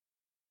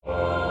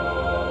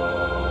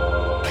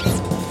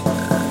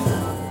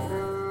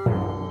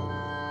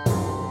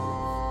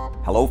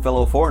Hello,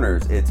 fellow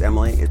foreigners. It's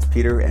Emily, it's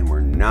Peter, and we're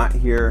not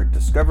here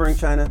discovering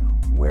China.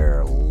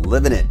 We're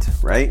living it,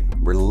 right?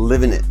 We're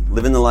living it,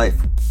 living the life.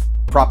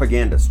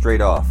 Propaganda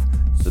straight off.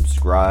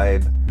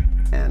 Subscribe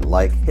and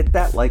like. Hit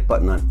that like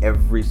button on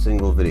every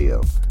single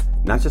video.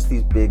 Not just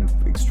these big,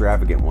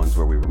 extravagant ones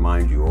where we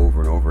remind you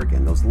over and over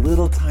again. Those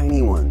little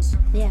tiny ones.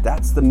 Yeah.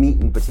 That's the meat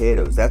and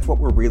potatoes. That's what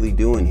we're really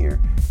doing here.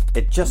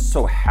 It just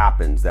so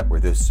happens that we're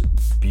this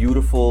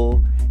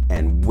beautiful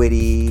and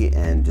witty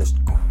and just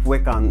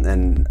quick on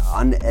and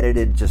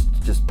unedited, just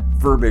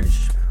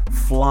verbiage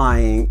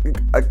flying.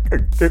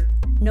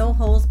 No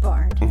holes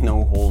barred.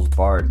 No holes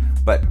barred.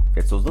 But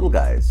it's those little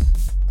guys.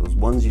 Those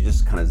ones you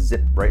just kind of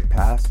zip right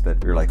past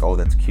that you're like, oh,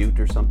 that's cute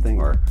or something,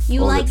 or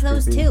you like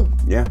those creepy. too.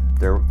 Yeah,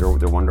 they're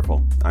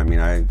wonderful. I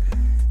mean,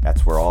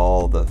 that's where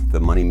all the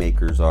money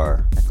makers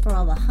are. That's where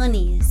all the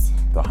honeys.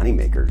 The honey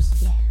makers.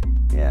 Yeah.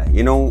 Yeah.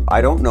 You know,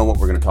 I don't know what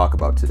we're going to talk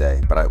about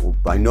today, but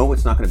I know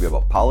it's not going to be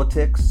about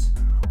politics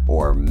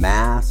or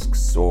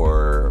masks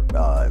or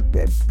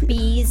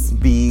Bees.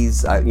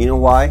 Bees. You know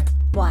why?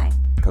 Why?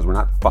 Because we're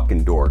not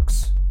fucking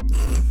dorks.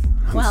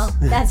 Well,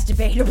 that's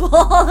debatable.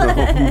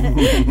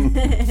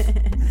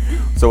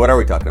 So what are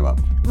we talking about?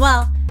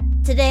 Well,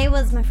 today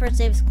was my first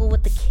day of school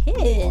with the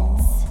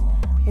kids,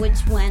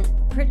 which went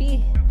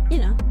pretty,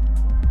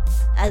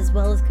 as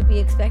well as could be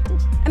expected.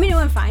 I mean, it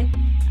went fine.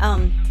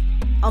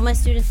 All my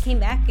students came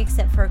back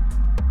except for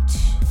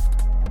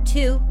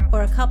two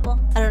or a couple.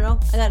 I don't know.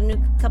 I got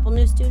a couple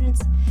new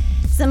students.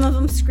 Some of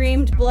them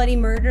screamed bloody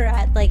murder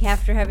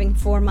after having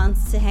 4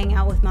 months to hang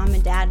out with mom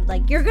and dad.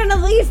 Like, you're gonna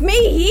leave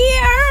me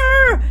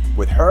here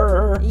with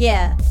her.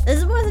 Yeah,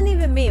 this wasn't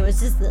even me. It was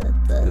just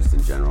just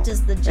in general.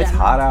 Just the general. It's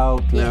hot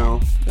out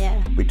now.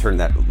 Yeah. We turned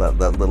that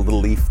little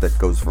leaf that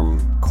goes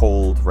from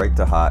cold right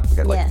to hot. We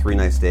got 3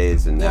 nice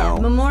days, and now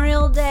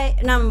Labor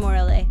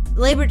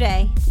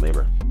Day.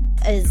 Labor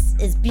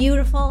is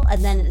beautiful,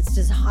 and then it's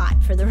just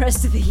hot for the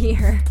rest of the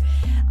year.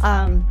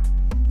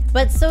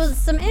 But so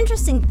some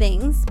interesting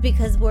things,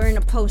 because we're in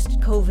a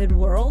post-COVID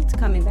world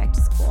coming back to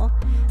school.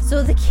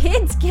 So the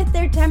kids get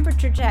their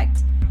temperature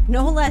checked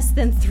no less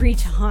than 3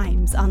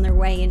 times on their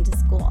way into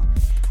school.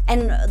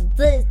 And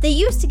they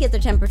used to get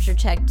their temperature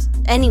checked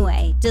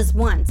anyway, just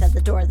once at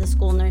the door. The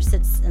school nurse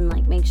sits and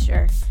makes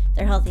sure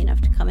they're healthy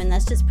enough to come in.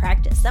 That's just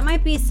practice. That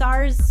might be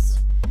SARS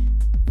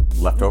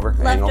leftover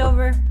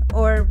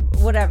or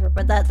whatever,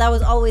 but that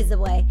was always the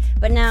way.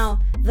 But now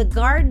the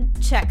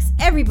guard checks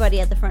everybody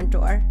at the front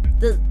door.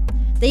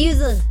 They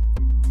use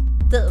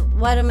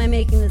what am I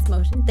making this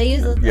motion? They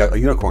use a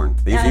unicorn.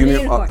 They use a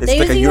unicorn. It's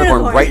like a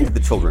unicorn right into the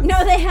children.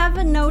 No, they have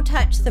a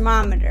no-touch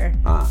thermometer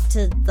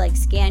to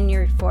scan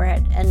your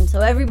forehead, and so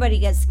everybody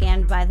gets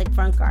scanned by the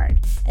front guard,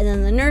 and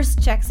then the nurse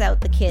checks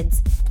out the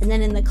kids, and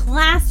then in the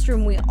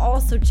classroom we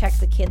also check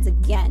the kids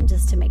again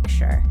just to make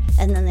sure,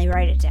 and then they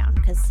write it down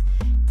because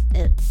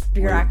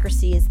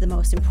bureaucracy is the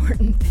most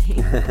important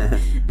thing.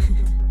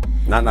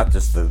 Not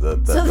just the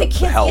so the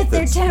kids health, get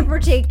their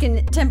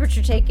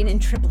temperature taken in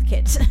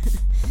triplicate.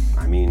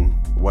 I mean,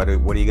 what are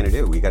you gonna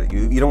do?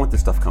 You don't want this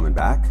stuff coming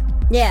back.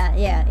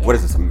 Yeah. What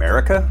is this,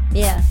 America?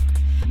 Yeah.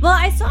 Well,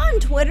 I saw on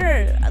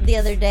Twitter the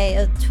other day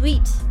a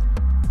tweet,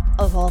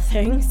 of all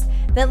things,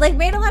 that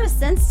made a lot of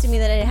sense to me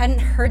that I hadn't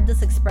heard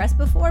this expressed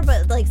before.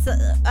 But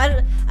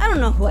I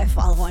don't know who I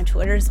follow on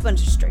Twitter. It's a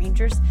bunch of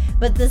strangers.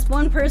 But this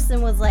one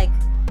person was like,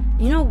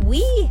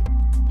 we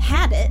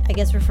had it, I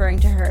guess referring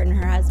to her and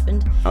her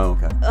husband. Oh,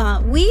 okay.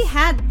 We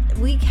had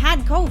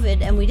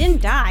COVID and we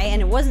didn't die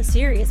and it wasn't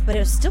serious, but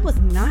it still was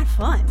not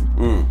fun.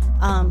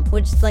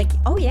 Which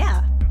oh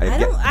yeah. I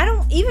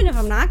don't even if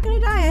I'm not gonna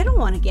die, I don't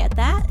want to get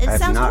that. It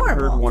sounds horrible. I have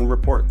not heard one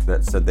report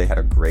that said they had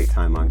a great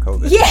time on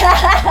COVID. Yeah.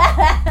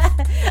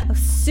 I was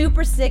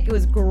super sick. It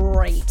was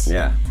great.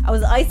 Yeah. I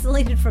was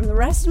isolated from the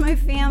rest of my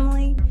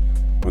family.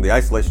 Well, the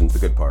isolation's the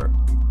good part.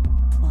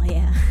 Well,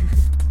 yeah.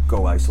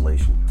 Go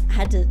isolation. I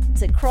had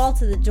to crawl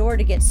to the door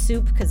to get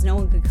soup because no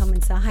one could come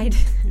inside.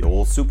 The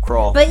old soup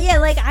crawl. But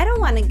yeah, I don't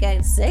want to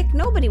get sick.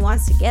 Nobody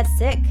wants to get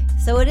sick.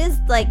 So it is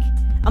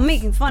I'm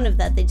making fun of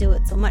that they do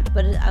it so much,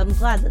 but I'm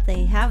glad that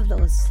they have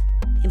those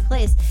in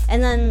place.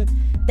 And then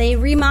they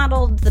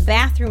remodeled the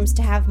bathrooms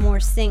to have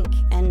more sink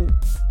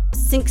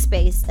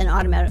space and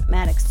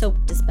automatic soap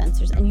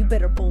dispensers. And you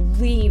better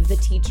believe the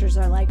teachers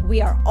are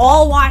we are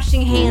all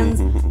washing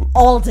hands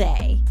all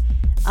day.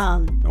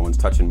 No one's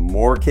touching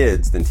more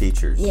kids than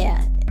teachers.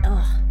 Yeah.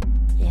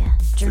 Yeah.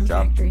 Germ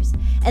factories.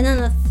 And then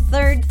the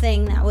third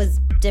thing that was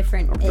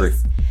different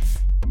is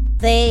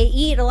they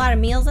eat a lot of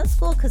meals at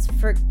school because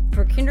for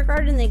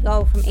kindergarten they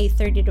go from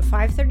 8:30 to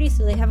 5:30,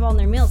 so they have all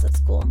their meals at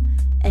school,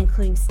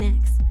 including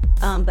snacks.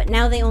 But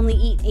now they only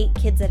eat 8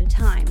 kids at a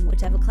time,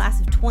 which I have a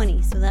class of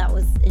 20, so that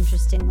was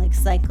interesting,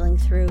 cycling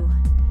through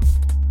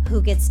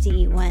who gets to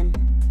eat when.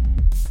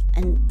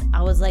 And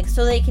I was like,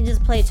 so they can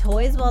just play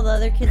toys while the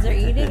other kids are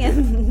eating?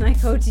 And my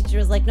co-teacher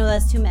was like, no,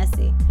 that's too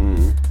messy.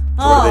 Mm-hmm.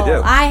 So what do they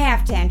do? I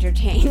have to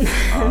entertain.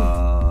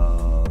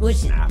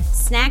 Snap.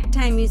 snack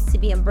time used to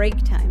be a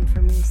break time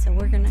for me, so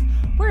we're gonna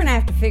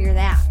have to figure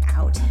that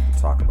out.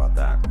 Talk about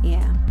that.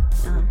 Yeah.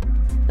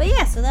 But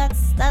yeah, so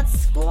that's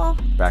school.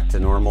 Back to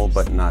normal,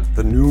 but not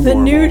the new normal. The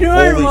new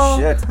normal.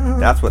 Holy shit.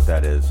 That's what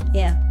that is.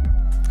 Yeah.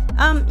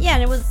 Yeah,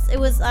 and it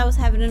was I was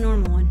having a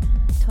normal one.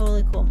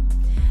 Totally cool.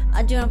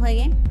 Do you want to play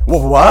a game?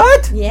 Well,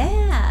 what?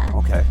 Yeah.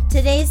 Okay.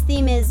 Today's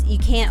theme is you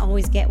can't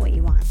always get what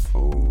you want.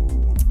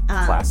 Ooh,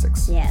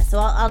 classics. Yeah, so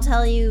I'll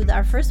tell you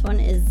our first one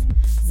is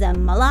怎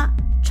么了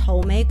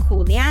愁眉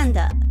苦脸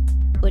的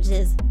which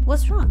is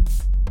what's wrong?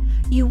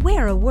 You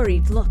wear a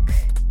worried look.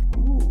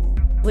 Ooh.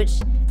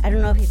 Which I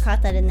don't know if you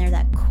caught that in there.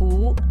 That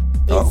ku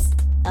is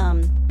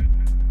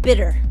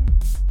bitter.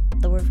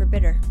 The word for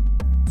bitter.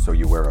 So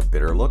you wear a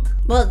bitter look?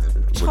 Well,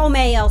 愁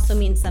眉 also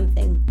means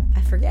something.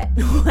 I forget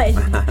what.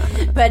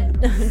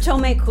 But 愁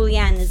眉苦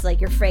脸 is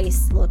like your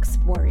face looks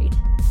worried.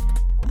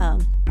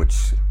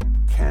 Which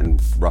can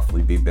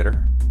roughly be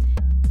bitter?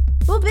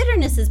 Well,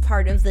 bitterness is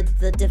part of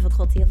the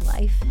difficulty of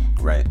life.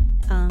 Right.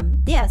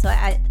 Yeah, so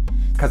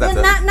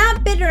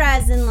not bitter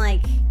as in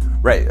like...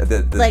 Right.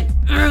 Like,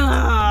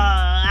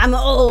 I'm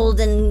old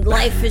and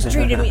life has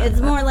treated me. It's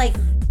more like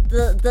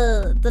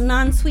the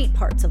non-sweet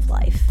parts of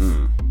life.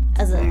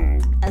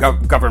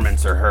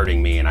 Governments are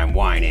hurting me and I'm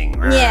whining.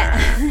 Yeah.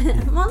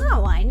 Well,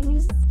 not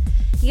whining.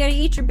 You gotta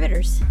eat your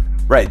bitters.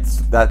 Right.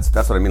 That's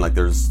what I mean. Like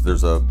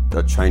there's a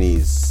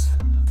Chinese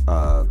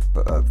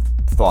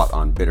thought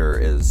on bitter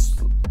is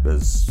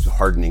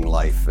hardening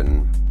life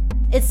and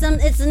it's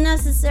a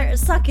necessary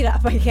suck it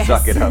up, I guess.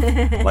 Suck it up.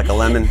 Like a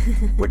lemon,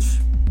 which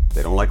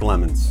they don't like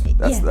lemons.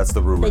 That's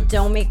the rumor. They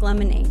don't make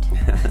lemonade.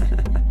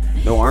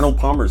 No Arnold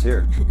Palmer's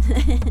here.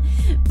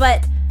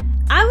 But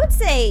I would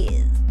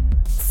say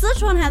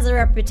Sichuan has a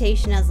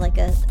reputation as like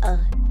a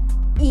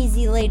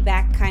easy, laid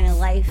back kind of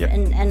life. Yep.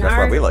 And that's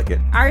why we like it.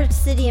 Our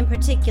city in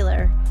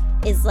particular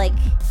is like,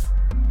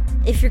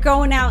 if you're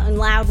going out and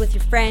loud with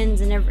your friends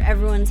and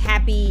everyone's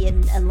happy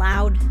and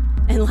loud,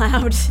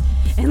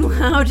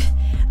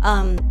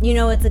 you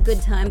know it's a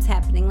good time's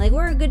happening. Like,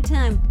 we're a good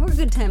time. We're a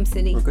good time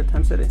city. We're a good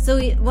time city. So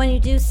when you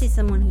do see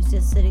someone who's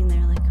just sitting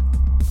there like...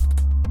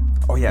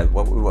 Oh, yeah.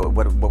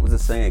 What was it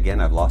saying again?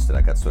 I've lost it.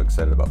 I got so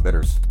excited about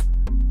bitters.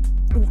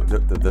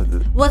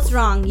 What's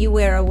wrong? You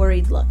wear a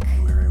worried look.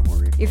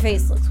 Your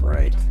face looks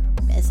worried,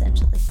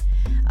 essentially.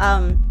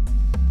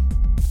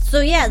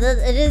 So, yeah,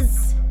 it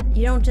is...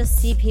 You don't just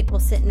see people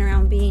sitting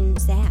around being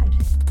sad.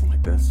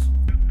 Like this.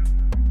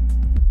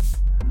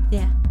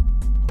 Yeah.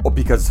 Well,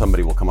 because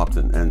somebody will come up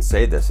and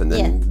say this, and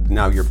then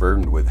now you're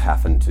burdened with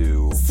having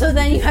to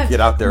then you have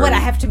get out there. I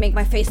have to make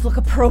my face look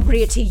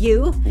appropriate to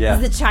you? Yeah.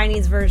 It's the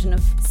Chinese version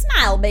of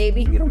smile,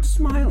 baby. You don't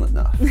smile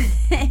enough.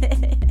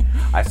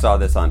 I saw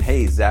this on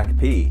Hey Zach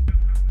P.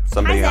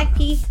 Somebody Hi, Zach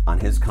P. On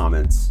his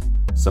comments,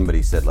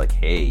 somebody said like,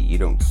 "Hey, you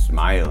don't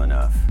smile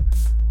enough.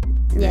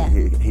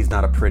 He's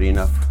not a pretty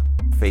enough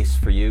face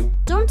for you."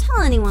 Don't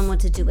tell anyone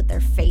what to do with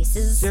their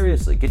faces.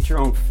 Seriously, get your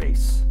own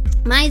face.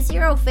 My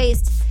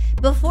zero-faced,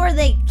 before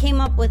they came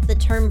up with the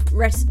term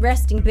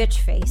resting bitch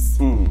face,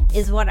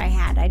 is what I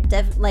had.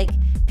 Like,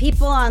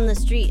 people on the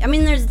street. I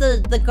mean, there's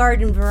the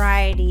garden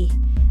variety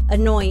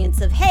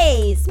annoyance of,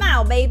 hey,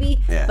 smile, baby.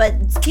 Yeah.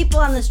 But people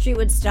on the street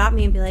would stop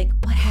me and be like,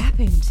 what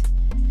happened?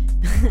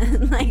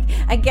 Like,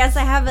 I guess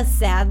I have a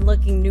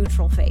sad-looking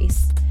neutral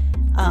face.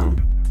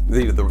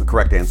 The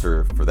correct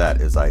answer for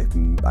that is I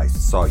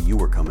saw you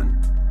were coming.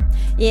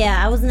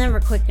 Yeah, I was never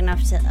quick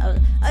enough to...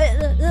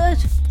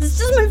 it's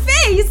just my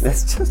face!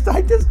 This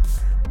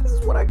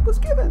is what I was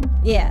given.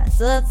 Yeah,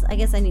 so I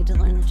guess I need to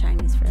learn the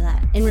Chinese for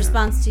that. In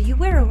response to, you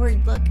wear a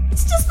worried look.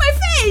 It's just my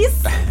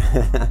face!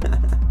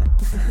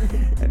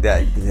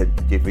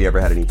 Have you ever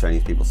had any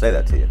Chinese people say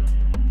that to you?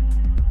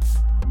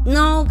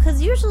 No,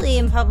 because usually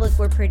in public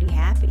we're pretty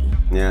happy.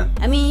 Yeah.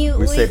 I mean,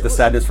 we save the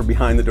sadness for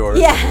behind the doors.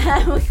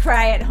 Yeah, we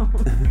cry at home.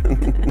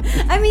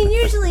 I mean,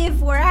 usually if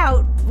we're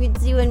out,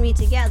 it's you and me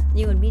together.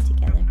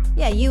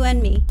 Yeah, you and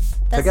me.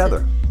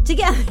 Together.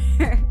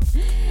 Together.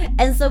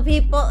 And so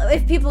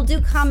if people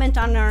do comment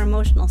on our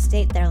emotional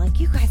state, they're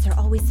like, you guys are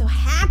always so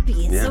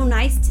happy. It's so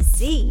nice to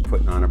see.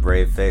 Putting on a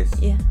brave face.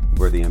 Yeah.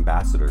 We're the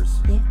ambassadors.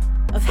 Yeah.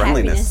 Of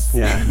friendliness.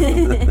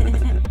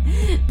 Happiness.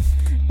 Yeah.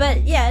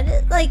 But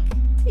yeah, like,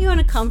 you want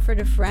to comfort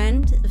a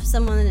friend. If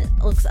someone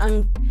looks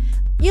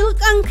you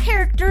look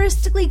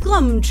uncharacteristically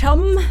glum,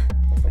 chum.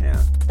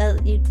 Yeah.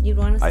 That you'd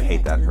want to say. I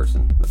hate that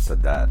person that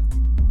said that.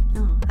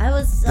 Oh, I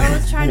was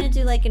trying to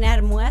do like an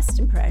Adam West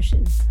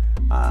impression.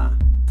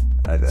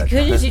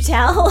 Couldn't you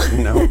tell?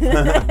 No.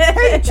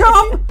 Hey,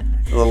 chum.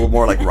 A little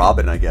more like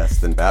Robin, I guess,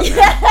 than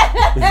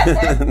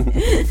Batman.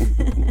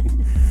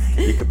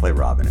 You could play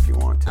Robin if you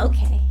want to.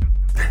 Okay.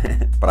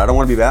 But I don't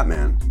want to be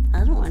Batman.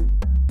 I don't want.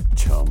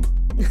 Chum.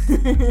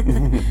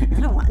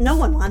 No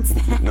one wants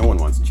that. No one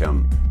wants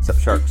chum, except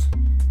sharks.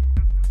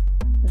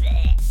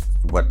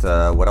 What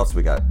else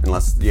we got?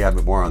 Unless you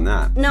have more on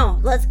that. No,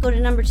 let's go to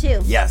number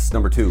 2. Yes,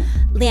 number 2.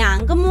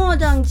 2个末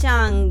等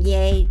奖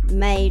也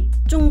没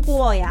中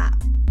过呀,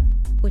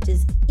 which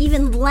is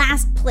even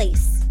last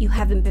place you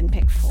haven't been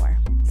picked for.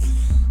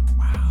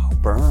 Wow,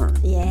 burn.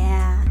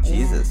 Yeah.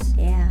 Jesus.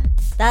 Yeah.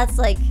 That's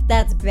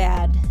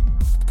bad.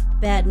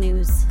 Bad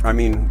news. I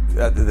mean,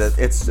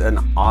 it's an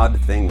odd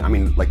thing. I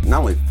mean, like, not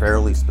only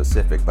fairly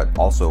specific, but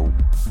also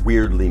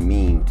weirdly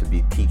mean to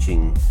be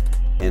teaching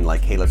in,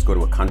 like, hey, let's go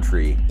to a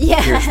country.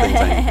 Yeah. Here's things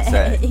I need to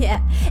say.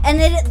 Yeah. And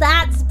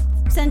that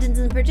sentence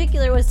in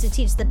particular was to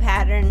teach the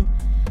pattern,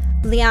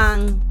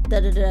 liang,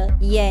 da-da-da,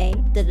 yay,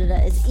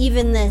 da-da-da, is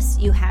even this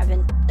you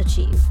haven't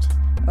achieved.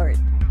 And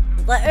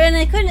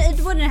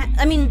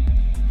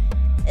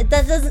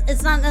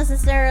it's not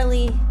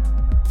necessarily,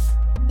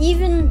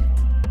 even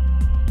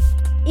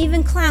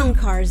clown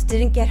cars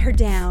didn't get her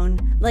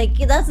down. Like,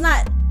 that's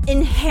not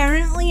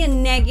inherently a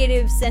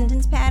negative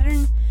sentence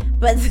pattern,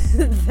 but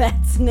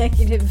that's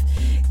negative.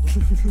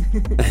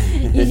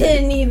 You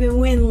didn't even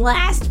win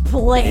last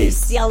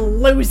place, you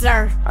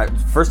loser.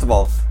 First of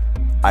all,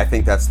 I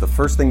think that's the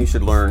first thing you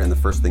should learn and the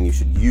first thing you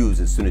should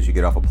use as soon as you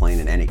get off a plane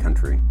in any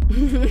country.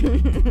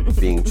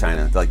 Being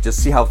China. Like,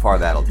 just see how far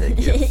that'll take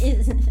you.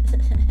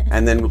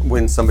 And then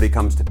when somebody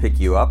comes to pick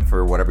you up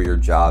for whatever your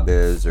job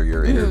is or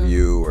your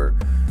interview or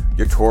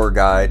your tour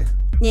guide,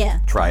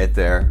 try it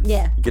there.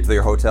 Yeah. Get to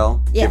your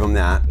hotel, give them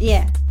that.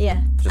 Yeah.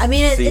 Just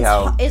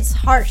it's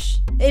harsh.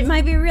 It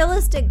might be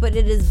realistic, but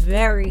it is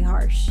very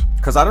harsh.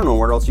 Because I don't know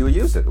where else you would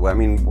use it. I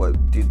mean,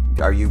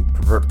 are you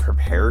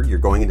prepared? You're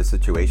going into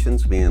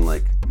situations being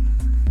like,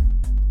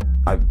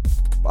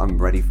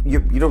 I'm ready. You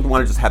don't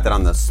want to just have that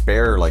on the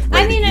spare, like,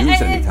 ready to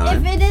use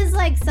anytime. If it is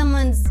like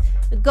someone's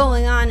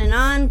going on and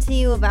on to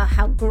you about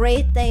how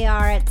great they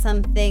are at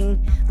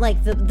something,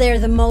 like they're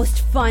the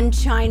most fun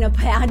China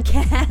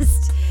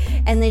podcast,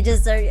 and they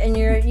just are, and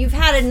you've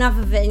had enough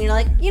of it, and you're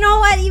like, you know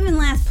what? Even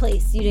last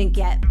place you didn't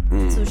get,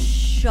 so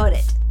shut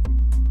it.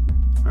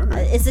 All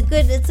right. It's a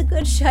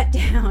good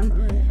shutdown.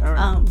 All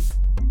right.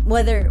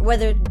 Whether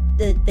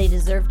they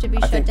deserve to be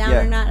shut down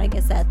or not, I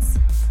guess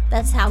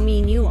that's how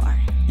mean you are.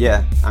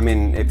 Yeah, I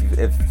mean,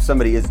 if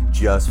somebody is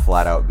just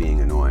flat out being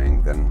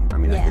annoying, then I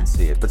mean, I could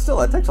see it. But still,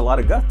 that takes a lot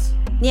of guts.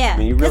 Yeah. I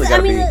mean, you really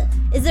gotta be.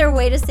 Is there a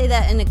way to say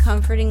that in a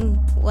comforting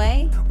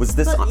way? Was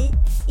this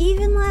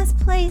even last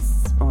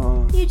place?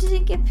 You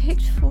didn't get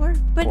picked for,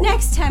 but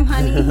next time,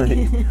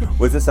 honey.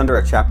 Was this under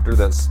a chapter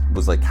that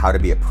was like how to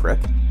be a prick?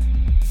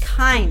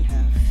 Kind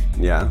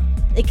of. Yeah.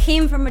 It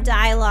came from a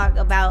dialogue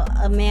about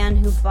a man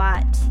who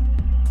bought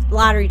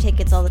lottery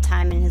tickets all the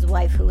time and his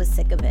wife who was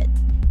sick of it.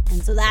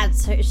 And so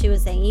that's her, she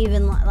was saying,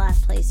 even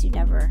last place, you've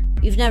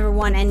never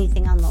won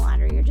anything on the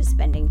lottery. You're just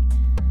spending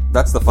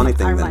That's the funny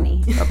thing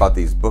money. About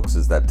these books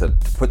is that to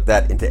put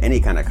that into any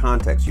kind of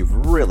context,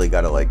 you've really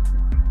got to like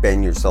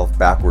bend yourself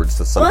backwards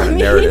to some kind of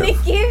narrative.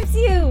 It gives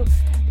you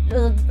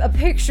a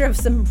picture of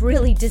some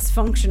really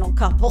dysfunctional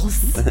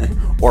couples.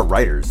 Or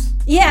writers.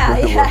 Yeah,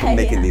 who are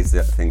making these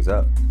things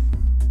up.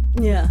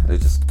 Yeah. They're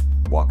just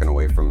walking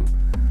away from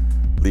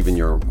leaving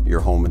your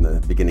home in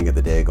the beginning of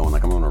the day going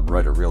like, I'm going to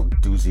write a real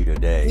doozy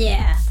today.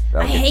 Yeah.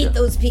 I hate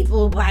those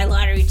people who buy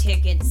lottery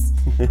tickets.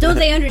 Don't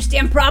they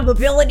understand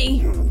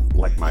probability?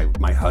 Like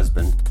my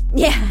husband.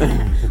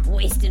 Yeah.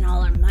 Wasting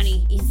all our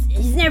money.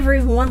 He's never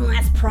even won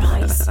last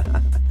prize.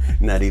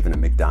 Not even a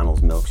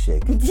McDonald's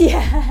milkshake.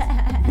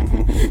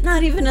 Yeah.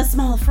 Not even a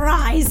small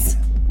fries.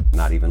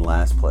 Not even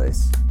last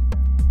place.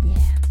 Yeah.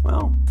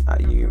 Well,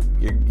 you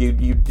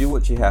do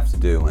what you have to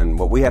do, and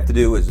what we have to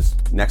do is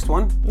next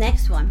one.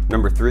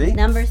 Number 3.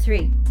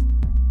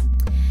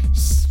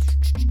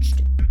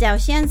 到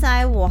现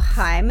在我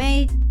还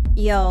没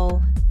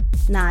有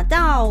拿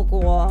到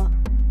过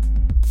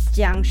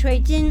奖学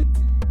金,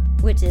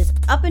 which is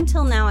up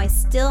until now I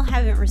still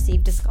haven't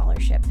received a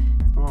scholarship.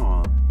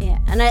 Aw. Yeah,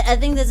 and I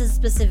think this is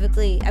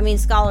specifically,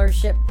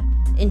 scholarship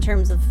in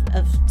terms of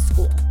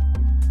school.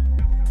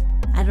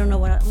 I don't know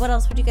what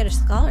else would you get a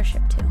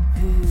scholarship to?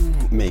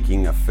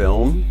 Making a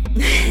film.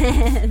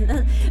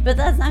 But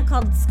that's not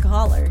called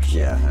scholarship.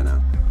 Yeah, I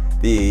know.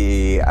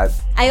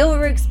 I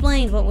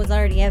over-explained what was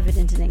already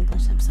evident in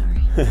English. I'm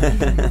sorry.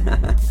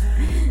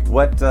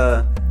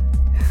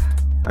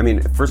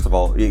 First of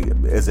all,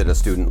 is it a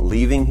student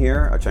leaving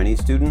here, a Chinese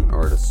student,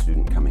 or a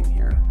student coming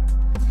here?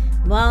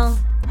 Well,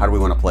 how do we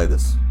want to play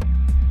this?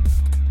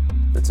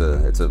 It's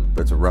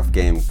a rough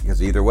game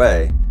because either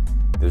way,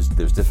 there's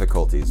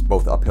difficulties,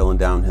 both uphill and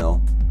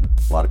downhill.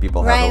 A lot of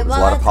people have a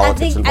lot of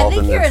politics involved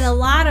in this. I think you're in a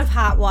lot of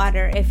hot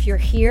water if you're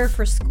here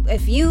for school.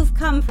 If you've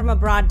come from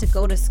abroad to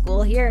go to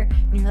school here,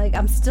 and you're like,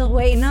 I'm still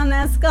waiting on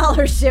that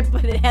scholarship,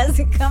 but it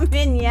hasn't come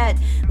in yet.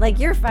 Like,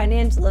 your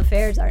financial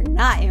affairs are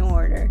not in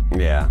order.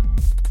 Yeah.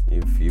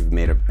 You've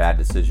made a bad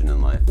decision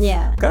in life.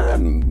 Yeah.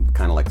 Kind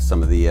of like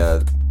some of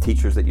the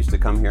teachers that used to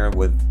come here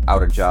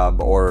without a job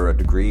or a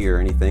degree or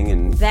anything.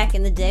 And back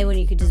in the day when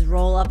you could just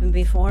roll up and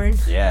be foreign.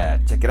 Yeah,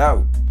 check it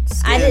out.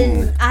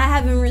 Skin. I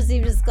haven't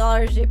received a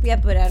scholarship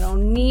yet, but I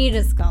don't need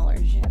a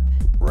scholarship.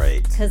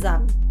 Right. Because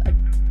I'm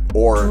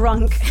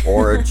drunk.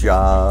 Or a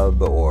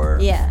job, or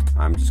yeah.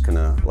 I'm just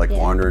gonna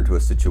wander into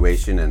a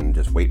situation and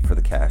just wait for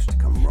the cash to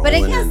come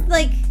rolling in. But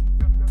I guess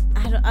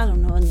I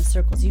don't know in the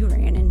circles you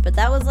ran in, but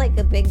that was like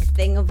a big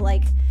thing of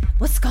like,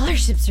 what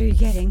scholarships are you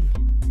getting?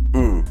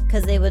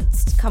 because they would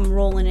come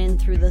rolling in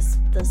through the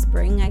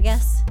spring, I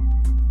guess.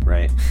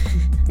 Right.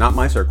 Not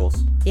my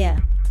circles. Yeah.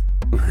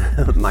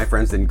 My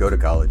friends didn't go to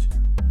college.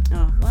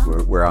 Oh,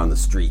 well. We're on the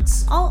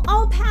streets.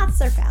 All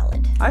paths are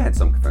valid. I had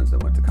some friends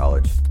that went to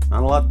college.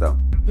 Not a lot, though.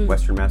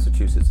 Western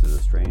Massachusetts is a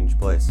strange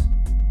place.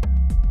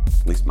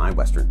 At least my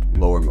Western.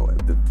 Lower,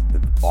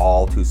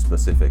 all too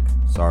specific.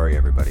 Sorry,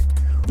 everybody.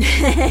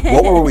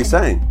 What were we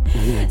saying?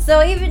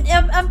 So even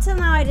up till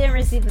now, I didn't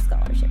receive a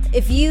scholarship.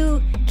 If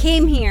you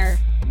came here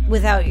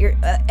without your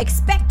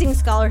expecting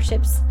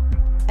scholarships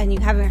and you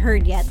haven't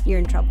heard yet, you're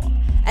in trouble.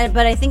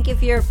 But I think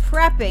if you're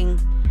prepping,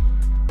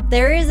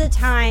 there is a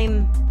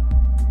time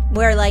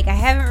where, like, I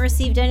haven't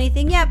received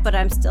anything yet, but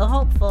I'm still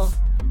hopeful.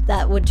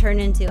 That would turn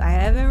into, I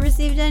haven't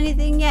received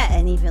anything yet,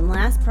 and even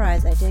last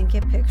prize I didn't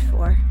get picked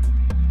for.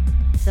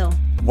 So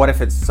what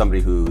if it's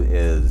somebody who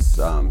is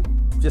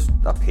just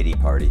a pity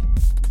party?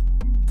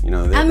 You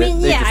know,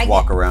 they just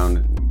walk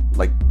around.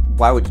 Like,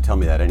 why would you tell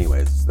me that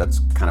anyways? That's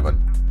kind of a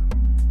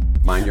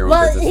mind your own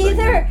business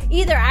thing.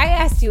 Either I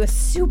asked you a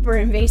super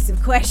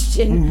invasive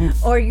question,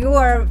 or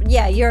you're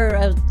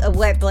a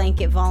wet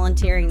blanket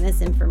volunteering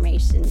this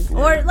information,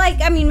 or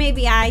like, I mean,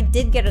 maybe I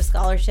did get a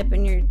scholarship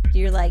and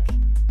you're like.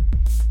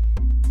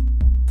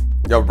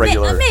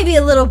 Maybe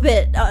a little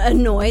bit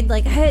annoyed,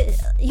 like,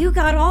 you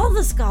got all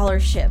the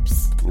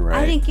scholarships.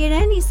 Right. I didn't get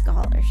any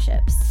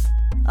scholarships.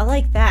 I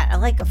like that. I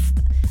like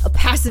a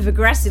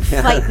passive-aggressive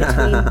fight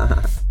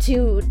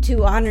between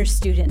two honor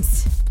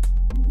students.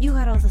 You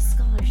got all the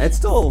scholarships. It's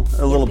still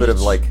a little bit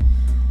of, like,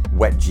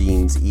 wet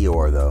jeans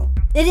Eeyore, though.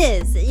 It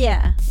is,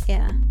 yeah.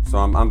 So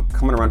I'm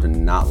coming around to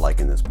not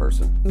liking this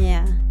person.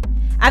 Yeah.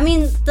 I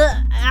mean,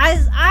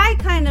 I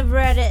kind of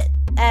read it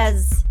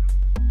as...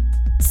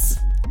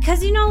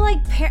 Because, you know,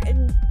 like,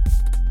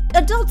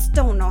 adults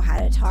don't know how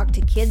to talk to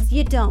kids.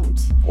 You don't.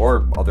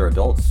 Or other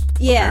adults,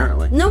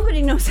 apparently.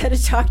 Nobody knows how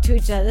to talk to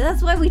each other.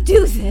 That's why we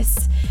do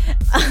this.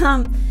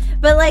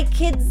 But, like,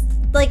 kids,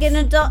 like, an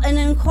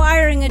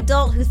inquiring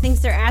adult who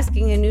thinks they're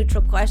asking a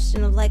neutral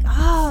question of, like,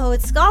 oh,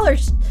 it's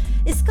scholarship.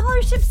 Is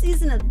scholarship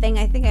season a thing?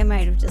 I think I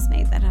might have just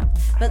made that up.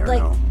 But, I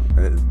don't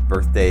know.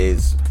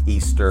 Birthdays,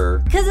 Easter.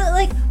 Because,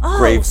 like,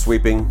 grave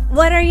sweeping.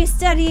 What are you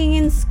studying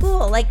in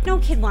school? Like, no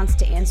kid wants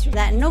to answer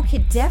that. And no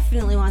kid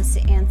definitely wants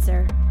to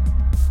answer,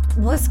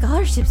 what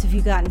scholarships have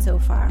you gotten so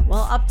far?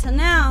 Well, up to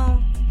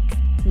now,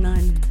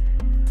 none.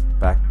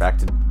 Back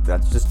to,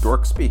 that's just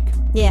dork speak.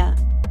 Yeah.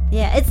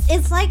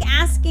 It's like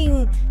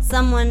asking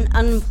someone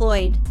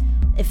unemployed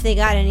if they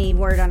got any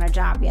word on a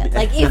job yet.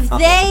 Like, if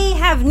they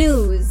have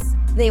news,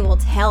 they will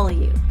tell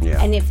you. Yeah.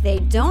 And if they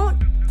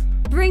don't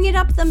bring it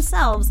up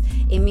themselves,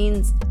 it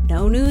means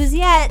no news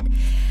yet.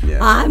 Yeah.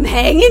 I'm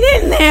hanging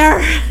in there.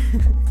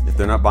 If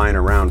they're not buying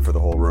around for the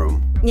whole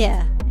room.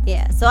 Yeah.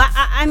 So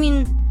I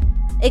mean,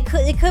 it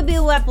could be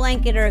a wet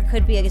blanket, or it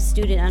could be a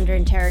student under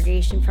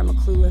interrogation from a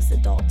clueless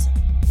adult.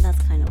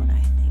 That's kind of what I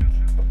think.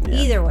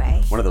 Yeah. Either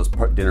way. One of those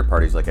dinner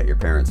parties, like at your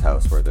parents'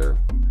 house, where they're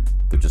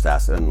just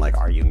asking, like,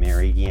 are you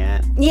married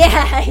yet?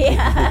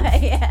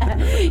 Yeah.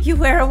 You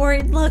wear a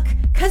worried look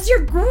because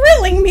you're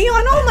grilling me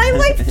on all my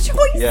life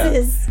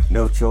choices. Yeah.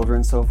 No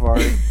children so far?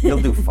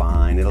 You'll do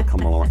fine. It'll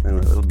come along.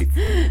 It'll be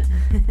fine.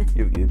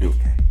 You do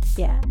okay.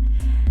 Yeah.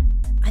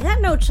 I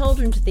got no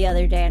children the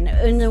other day, and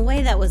in a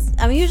way that was,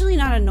 I'm usually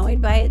not annoyed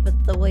by it,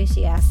 but the way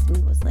she asked me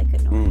was, like,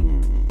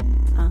 annoying.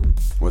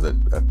 Was it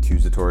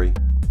accusatory?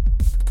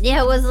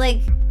 Yeah, it was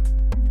like,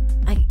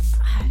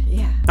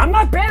 I'm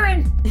not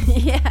barren.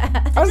 Yeah.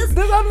 I just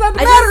don't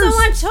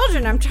want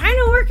children. I'm trying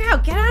to work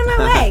out. Get out of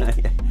my way.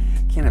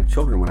 Can't have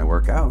children when I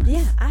work out.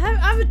 Yeah.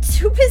 I'm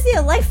too busy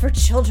a life for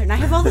children. I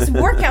have all this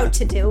workout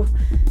to do.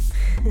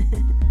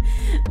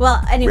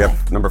 Well, anyway. We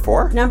have number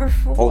 4? Number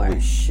 4. Holy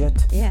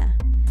shit. Yeah.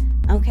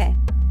 Okay.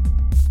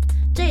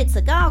 这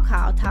次高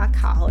考他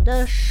考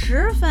得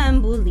十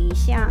分不理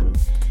想，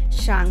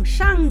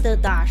上的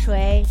大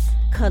水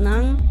可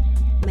能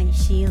没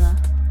戏了。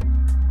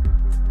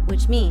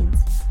Which means,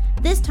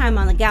 this time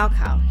on the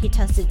Gaokao, he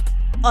tested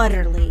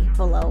utterly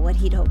below what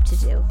he'd hoped to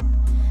do.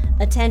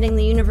 Attending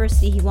the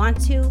university he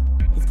wants to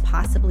is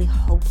possibly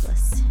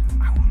hopeless.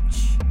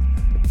 Ouch.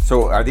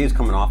 So are these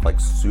coming off like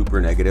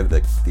super negative?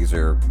 That these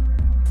are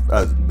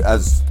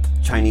as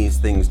Chinese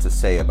things to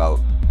say about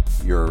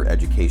your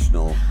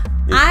educational...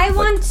 I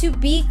want to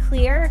be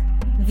clear,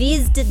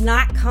 these did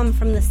not come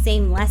from the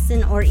same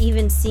lesson or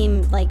even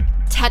seem like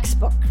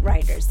textbook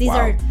writers. These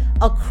are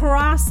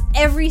across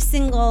every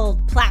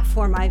single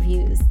platform I've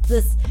used.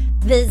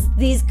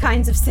 These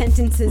kinds of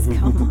sentences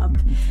come up,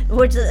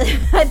 which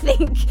I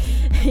think,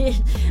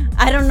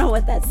 I don't know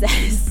what that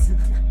says.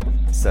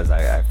 It says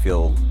I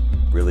feel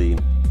really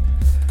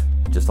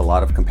just a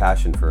lot of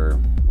compassion for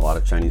a lot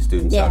of Chinese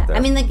students out there. I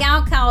mean, the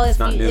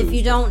Gaokao, if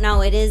you don't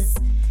know,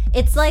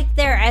 it's like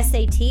their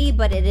SAT,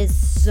 but it is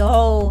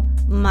so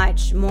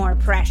much more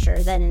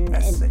pressure than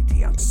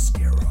SAT on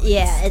steroids.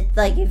 Yeah, it's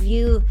like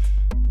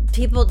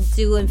people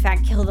do in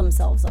fact kill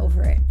themselves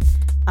over it.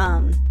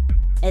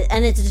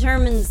 And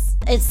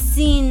it's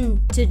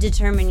seen to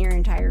determine your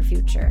entire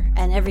future,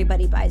 and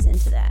everybody buys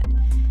into that.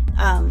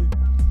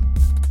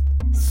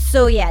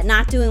 So yeah,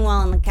 not doing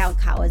well in the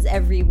Gaokao is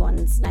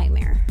everyone's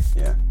nightmare.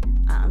 Yeah.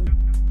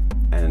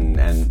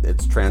 And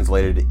it's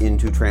translated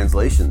into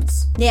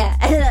translations.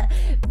 Yeah,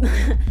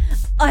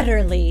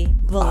 utterly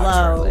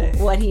below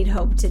what he'd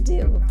hoped to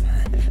do.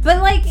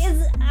 But like,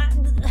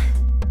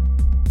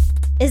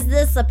 is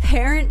this a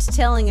parent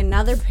telling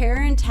another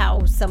parent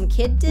how some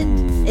kid did?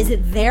 Is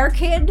it their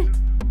kid?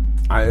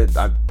 I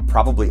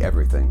probably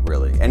everything,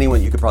 really.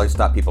 Anyone, you could probably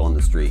stop people on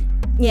the street.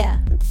 Yeah.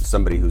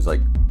 Somebody who's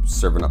like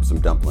serving up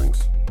some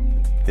dumplings.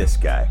 This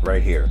guy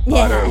right here,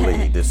 Yeah.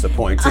 utterly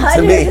disappointing to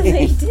Utterly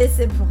me.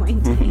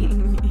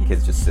 disappointing.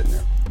 Kid's just sitting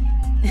there.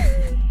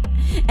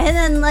 And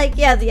then like,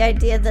 yeah, the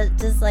idea that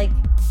just like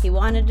he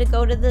wanted to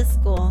go to this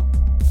school.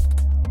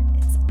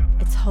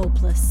 It's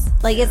hopeless.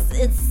 Like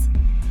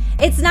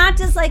it's not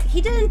just like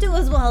he didn't do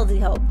as well as he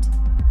hoped.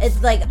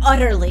 It's like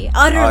utterly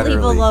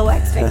below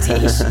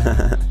expectation.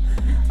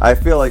 I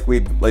feel like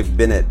we've like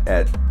been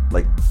at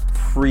like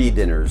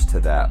pre-dinners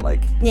to that,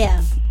 like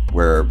Yeah.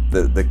 where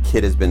the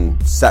kid has been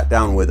sat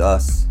down with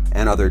us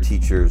and other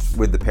teachers,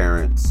 with the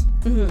parents,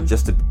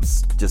 just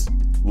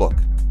look,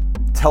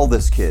 tell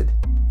this kid,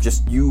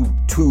 just you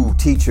two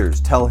teachers,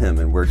 tell him,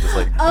 and we're just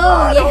like,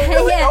 I don't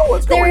really know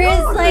what's going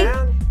on,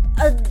 man.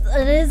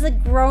 It is a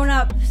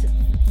grown-up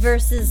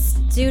versus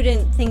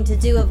student thing to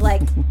do of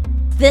like,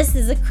 this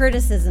is a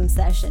criticism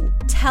session.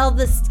 Tell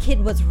this kid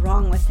what's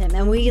wrong with him.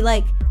 And we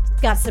like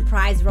got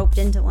surprise roped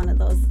into one of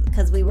those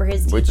because we were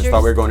his teachers. We just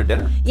thought we were going to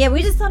dinner. Yeah,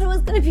 we just thought it was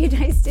going to be a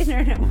nice dinner,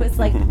 and it was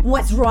like,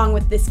 what's wrong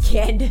with this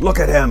kid? Look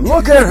at him!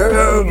 Look at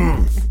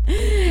him!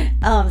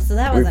 So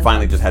that was. We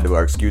finally just had to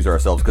excuse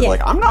ourselves because,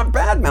 like, I'm not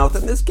bad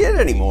mouthing this kid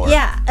anymore.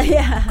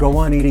 Yeah. Go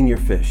on eating your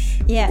fish.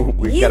 Yeah.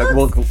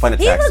 We'll find a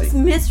taxi. He looks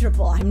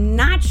miserable. I'm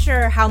not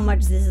sure how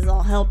much this is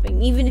all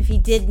helping, even if he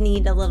did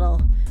need a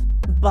little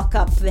buck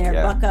up there,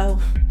 bucko.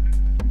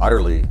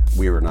 Utterly,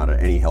 we were not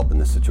any help in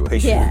this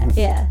situation.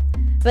 Yeah.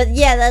 But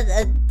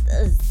yeah,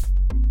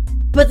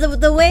 but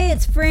the way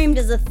it's framed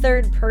as a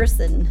third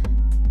person,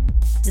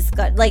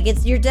 like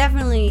you're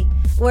definitely.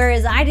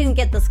 Whereas I didn't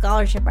get the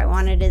scholarship I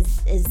wanted.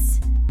 Is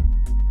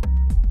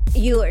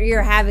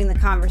you're having the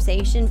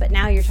conversation, but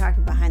now you're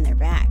talking behind their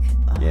back.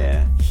 Oh,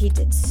 yeah, he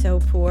did so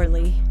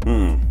poorly.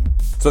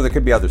 So there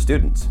could be other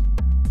students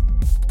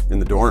in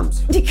the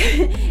dorms.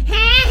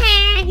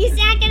 He's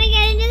not gonna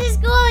get into the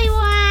school he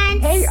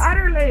wants. Hey,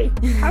 Utterly,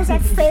 how's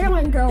that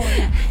failing going?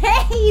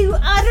 Hey, you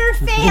utter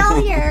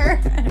failure.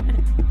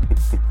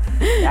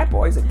 That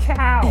boy's a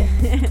cow.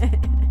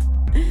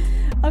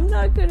 I'm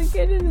not gonna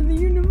get into the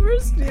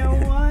university I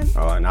want.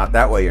 Oh, not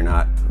that way. You're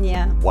not.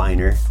 Yeah.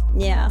 Whiner.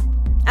 Yeah.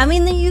 I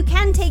mean, you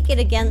can take it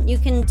again. You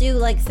can do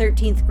like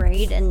 13th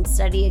grade and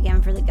study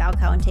again for the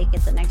Gaokao and take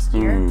it the next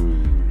year.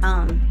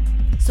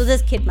 So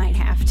this kid might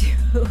have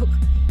to.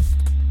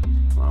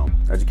 Well,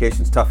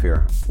 education's tough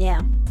here.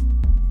 Yeah.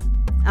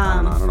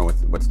 I don't know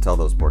what to tell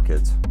those poor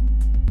kids.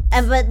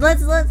 But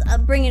let's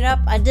bring it up.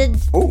 I did.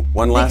 Oh,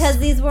 one last. Because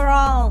these were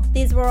all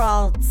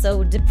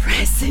so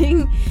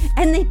depressing,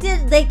 and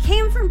they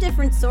came from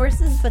different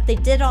sources, but they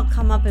did all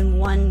come up in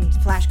one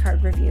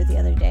flashcard review the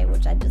other day,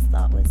 which I just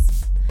thought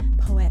was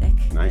poetic.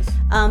 Nice.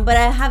 But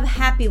I have a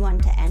happy one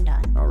to end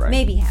on. All right.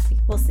 Maybe happy.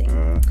 We'll see.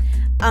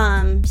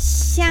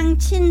 相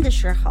亲的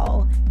时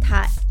候，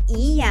他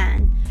一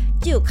眼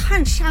就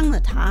看上了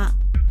她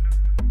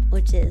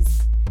which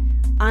is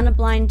on a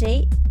blind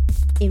date,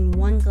 in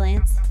one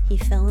glance, he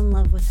fell in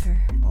love with her.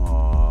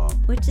 Aww.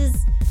 Which is,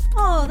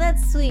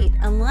 that's sweet,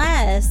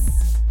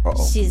 unless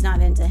she's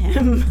not into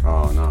him.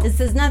 Oh, no. This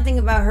says nothing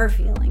about her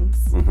feelings.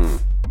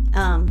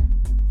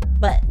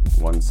 But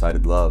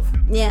one-sided love.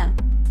 Yeah.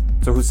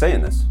 So who's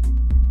saying this?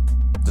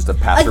 Just a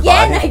passerby?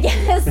 Again, I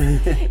guess.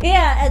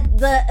 Yeah.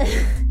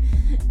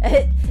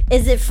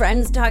 Is it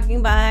friends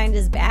talking behind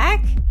his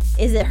back?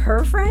 Is it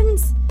her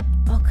friends?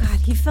 Oh God,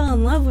 he fell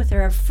in love with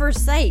her at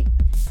first sight.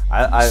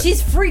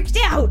 She's freaked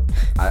out.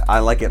 I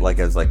like it like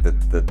as like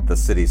the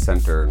city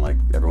center and like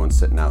everyone's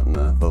sitting out in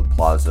the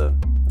plaza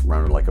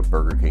around like a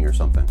Burger King or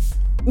something.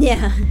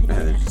 Yeah. And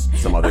there's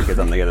just some other kids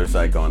on the other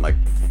side going like.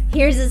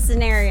 Here's a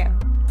scenario.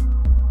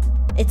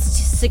 It's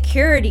just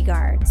security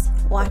guards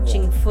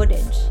watching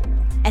footage,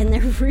 and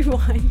they're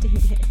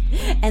rewinding it.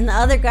 And the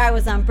other guy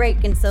was on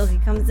break, and so he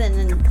comes in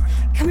and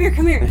come here.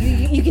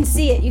 You can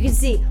see it. You can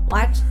see.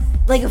 Watch.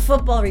 Like a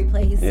football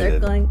replay, he's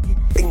circling.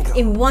 Bingo.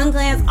 In one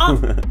glance,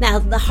 now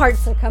the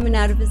hearts are coming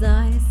out of his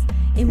eyes.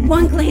 In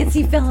one glance,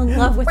 he fell in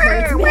love with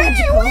her. It's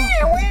magical.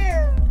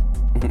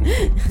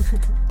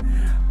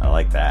 I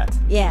like that.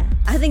 Yeah,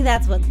 I think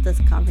that's what this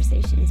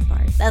conversation is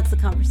part. That's the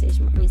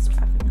conversation we're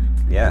eavesdropping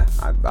on. Yeah,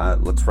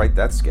 let's write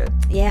that skit.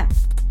 Yeah.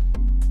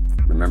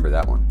 Remember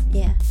that one.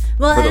 Yeah.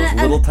 Well, for those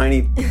little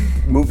tiny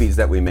movies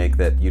that we make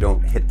that you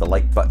don't hit the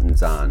like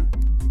buttons on.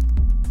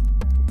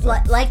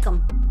 Like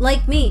them.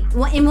 Like me.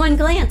 In one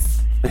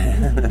glance.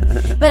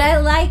 But I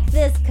like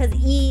this because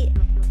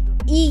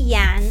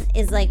Yan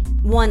is like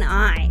one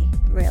eye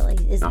really,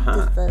 is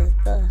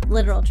the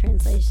literal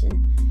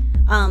translation.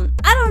 I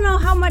don't know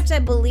how much I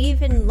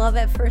believe in love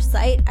at first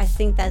sight. I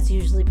think that's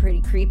usually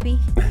pretty creepy.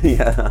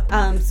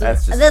 Yeah. So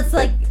that's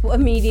like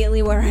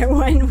immediately where I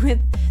went with.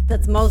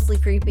 That's mostly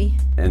creepy.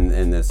 And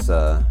in this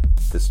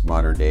this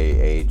modern day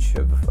age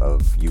of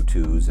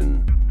U2s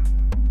and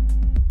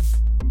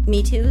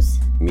Me Too's.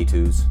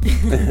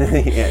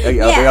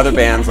 The other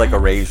bands like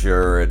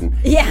Erasure and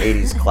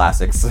 80s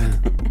classics.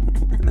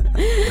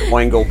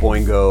 Oingo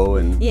Boingo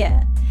and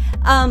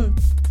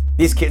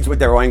these kids with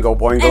their Oingo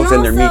Boingos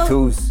and their Me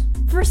Too's.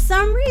 For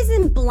some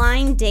reason,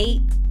 blind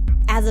date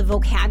as a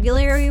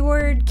vocabulary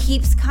word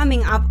keeps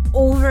coming up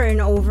over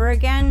and over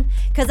again.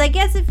 Because I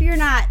guess if your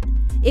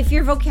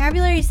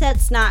vocabulary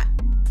set's not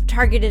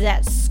targeted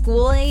at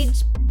school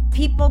age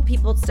people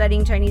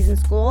studying Chinese in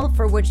school,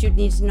 for which you'd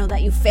need to know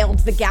that you failed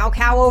the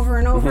Gaokao over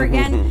and over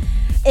again,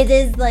 it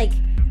is like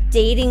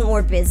dating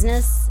or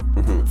business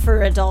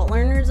for adult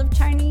learners of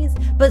Chinese.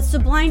 But so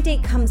blind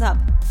date comes up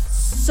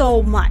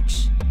so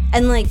much.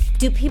 And like,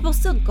 do people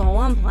still go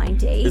on blind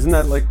dates? Isn't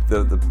that like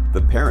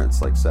the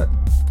parents like set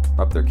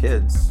up their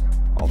kids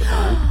all the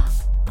time?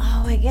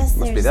 Oh, I guess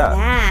Must there's be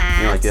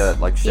that. You know,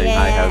 like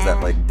Shanghai has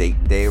that like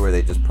date day where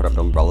they just put up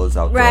umbrellas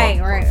out.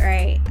 Right.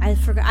 I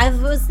forgot. I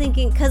was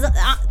thinking because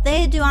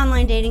they do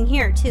online dating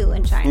here too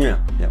in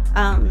China. Yeah.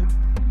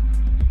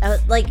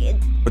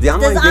 But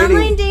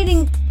online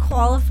dating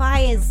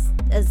qualify as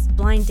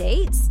blind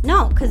dates?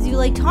 No, because you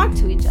like talk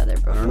to each other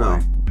before. I don't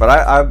know. But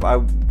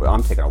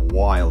I'm taking a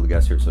wild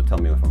guess here, so tell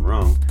me if I'm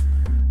wrong.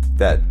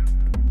 That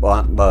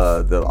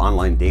the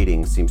online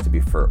dating seems to be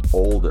for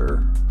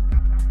older.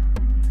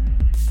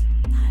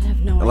 I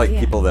have no idea. Like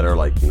people that are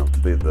like, you know,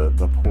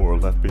 the poor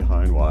left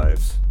behind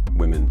wives,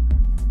 women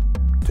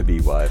to be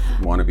wives,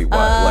 want to be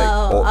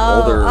wives,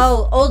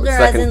 older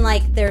as in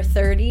like they're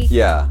 30.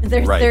 Yeah,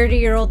 they're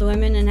 30-year-old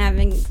women and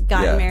haven't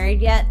gotten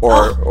married yet.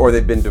 Or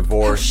they've been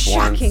divorced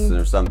once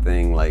or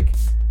something like.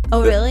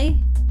 Oh, really?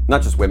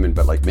 Not just women,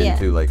 but like men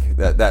too. Like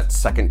that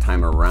second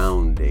time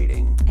around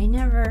dating. I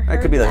never heard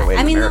that. Could be that way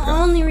in America. The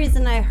only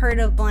reason I heard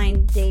of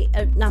online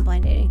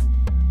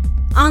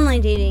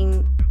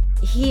dating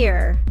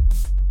here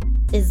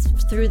is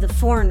through the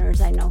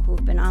foreigners I know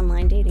who've been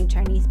online dating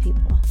Chinese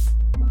people.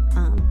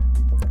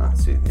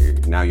 See,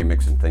 now you're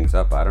mixing things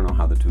up. I don't know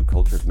how the two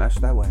cultures mesh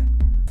that way.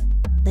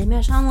 They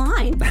mesh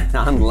online.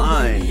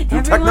 Online. Through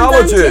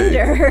Everyone's technology. on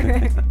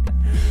Tinder.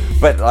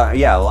 But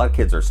a lot of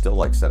kids are still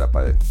like set up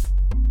by,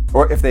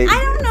 or if they. I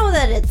don't know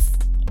that it's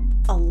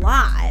a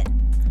lot.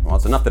 Well,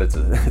 it's enough that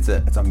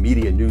it's a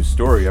media news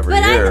story every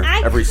year,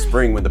 every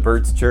spring when the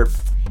birds chirp.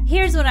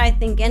 Here's what I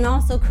think, and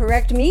also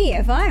correct me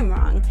if I'm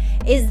wrong,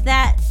 is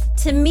that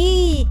to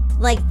me,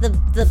 like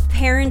the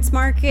parents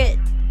market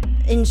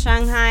in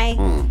Shanghai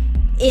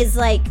is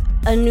like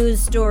a news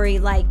story,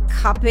 like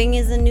cupping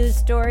is a news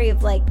story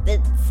of like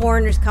the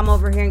foreigners come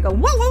over here and go,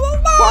 whoa,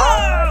 whoa, whoa,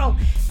 whoa!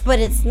 But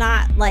it's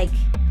not like...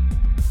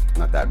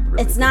 Not that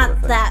really. It's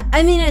not that...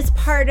 I mean, it's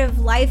part of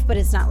life, but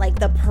it's not like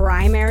the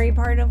primary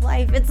part of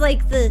life. It's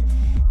like the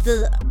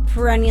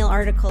perennial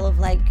article of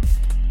like,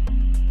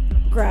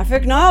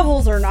 graphic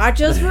novels are not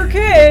just for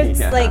kids.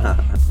 Like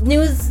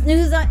news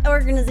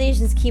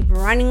organizations keep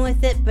running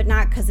with it, but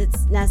not because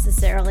it's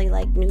necessarily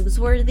like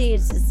newsworthy.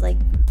 It's just like.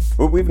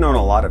 Well, we've known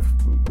a lot of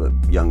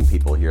young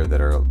people here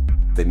that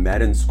they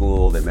met in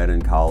school, they met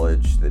in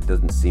college. That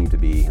doesn't seem to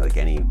be like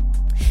any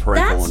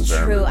parental environment.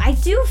 That's true. I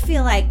do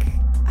feel like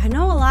I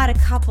know a lot of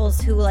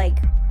couples who like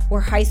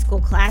were high school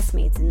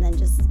classmates and then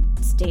just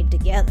stayed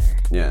together.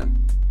 Yeah.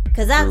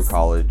 Because that's through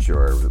college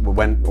or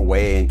went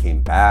away and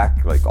came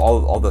back, like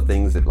all the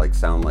things that like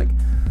sound like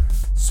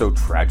so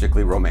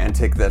tragically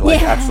romantic that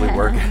like actually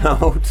work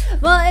out.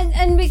 Well,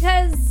 and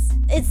because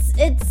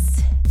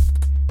it's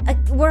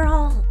we're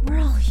all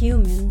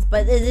humans,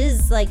 but it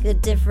is like a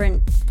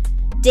different.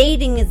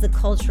 Dating is a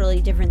culturally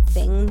different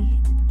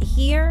thing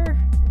here,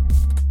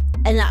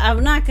 and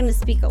I'm not going to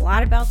speak a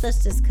lot about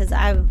this just because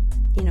I'm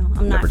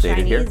not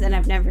Chinese and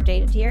I've never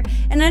dated here,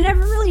 and I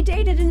never really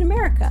dated in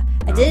America.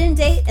 I didn't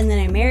date, and then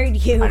I married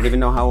you. I didn't even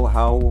know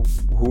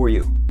who were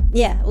you?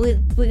 Yeah,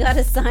 we got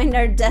assigned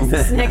our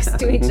desks next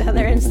to each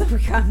other, and so we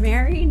got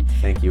married.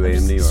 Thank you,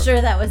 AM New York. Sure,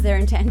 that was their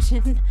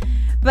intention,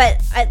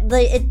 but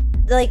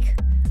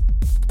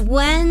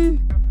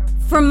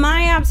from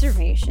my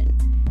observation,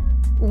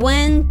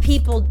 when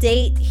people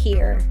date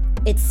here,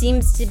 it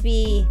seems to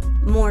be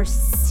more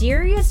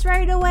serious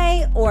right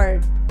away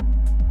or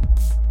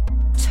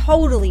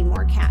totally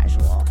more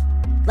casual.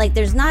 Like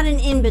there's not an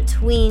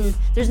in-between.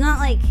 There's not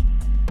like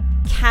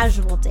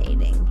casual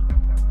dating.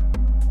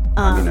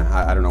 I mean,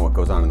 I don't know what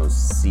goes on in those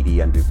seedy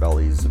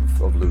underbellies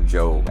of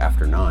Luzhou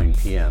after 9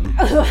 p.m.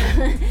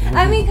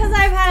 I mean, because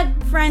I've had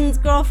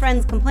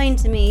girlfriends complain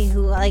to me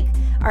who like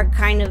are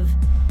kind of,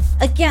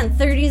 again,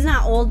 30 is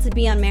not old to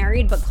be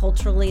unmarried, but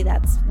culturally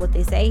that's what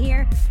they say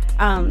here.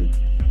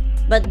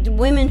 But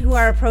women who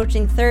are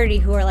approaching 30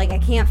 who are like, I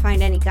can't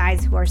find any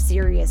guys who are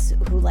serious,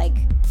 who like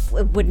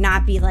would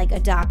not be like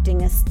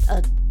adopting a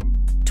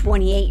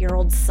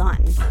 28-year-old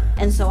son,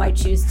 and so I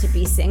choose to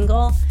be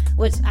single.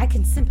 which I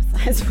can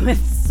sympathize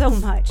with so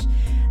much.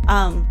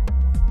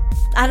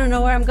 I don't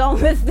know where I'm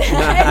going with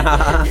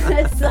that.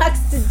 It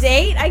sucks to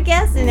date, I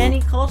guess, in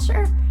any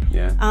culture.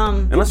 Yeah.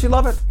 Unless you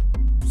love it.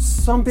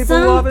 Some people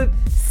love it.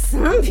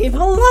 Some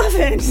people love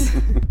it.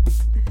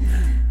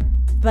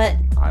 But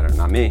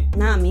Not me.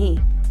 not me.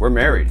 We're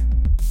married.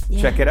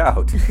 Yeah. Check it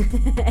out.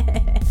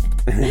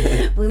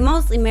 We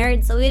mostly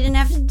married so we didn't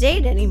have to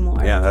date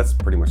anymore. Yeah, that's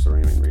pretty much the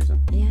main reason.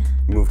 Yeah.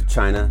 Moved to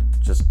China,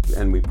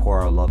 and we pour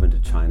our love into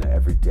China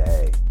every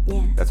day.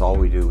 Yeah. That's all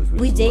we do is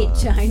We just date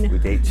love. China. We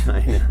date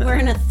China. We're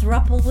in a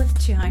throuple with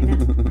China.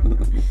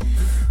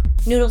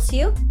 Noodles to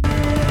you?